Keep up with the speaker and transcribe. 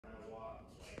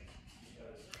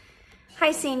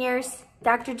Hi seniors,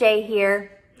 Dr. J here.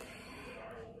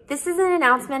 This is an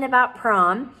announcement about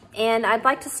prom, and I'd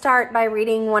like to start by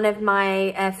reading one of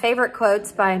my favorite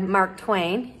quotes by Mark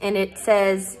Twain, and it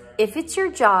says, "If it's your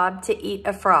job to eat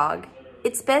a frog,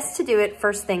 it's best to do it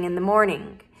first thing in the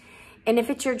morning. And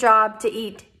if it's your job to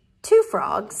eat 2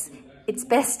 frogs, it's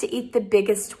best to eat the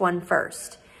biggest one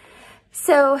first."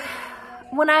 So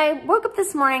when I woke up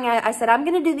this morning, I said, I'm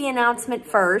gonna do the announcement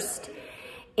first,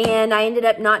 and I ended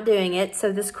up not doing it.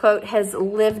 So this quote has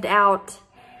lived out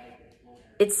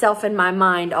itself in my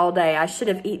mind all day. I should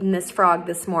have eaten this frog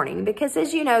this morning because,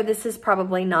 as you know, this is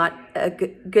probably not a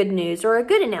good news or a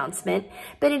good announcement,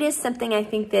 but it is something I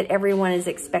think that everyone is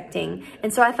expecting.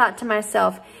 And so I thought to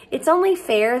myself, it's only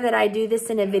fair that I do this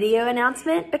in a video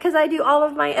announcement because I do all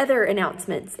of my other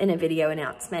announcements in a video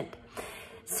announcement.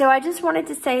 So I just wanted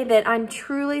to say that I'm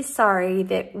truly sorry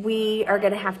that we are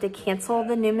going to have to cancel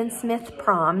the Newman-Smith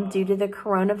prom due to the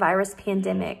coronavirus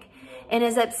pandemic. And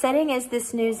as upsetting as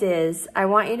this news is, I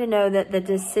want you to know that the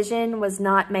decision was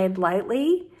not made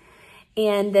lightly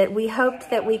and that we hoped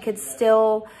that we could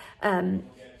still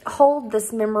hold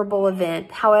this memorable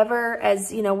event. However,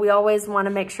 as you know, we always want to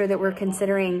make sure that we're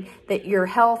considering that your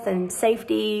health and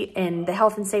safety and the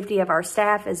health and safety of our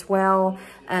staff as well.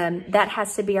 That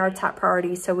has to be our top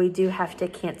priority, so we do have to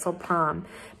cancel prom.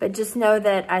 But just know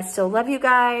that I still love you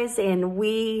guys, and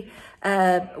we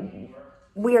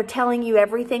are telling you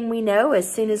everything we know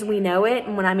as soon as we know it.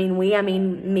 And when I mean we, I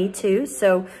mean me too.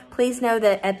 So please know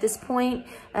that at this point,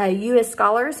 you as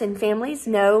scholars and families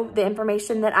know the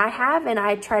information that I have, and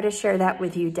I try to share that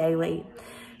with you daily.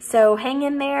 So hang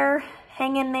in there,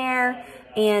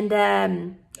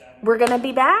 and we're gonna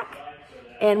be back.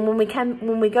 And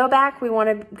when we go back, we want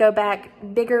to go back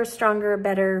bigger, stronger,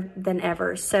 better than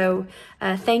ever. So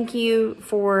thank you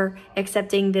for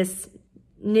accepting this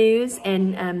news,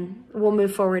 and we'll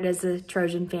move forward as a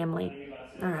Trojan family.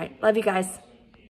 All right. Love you guys.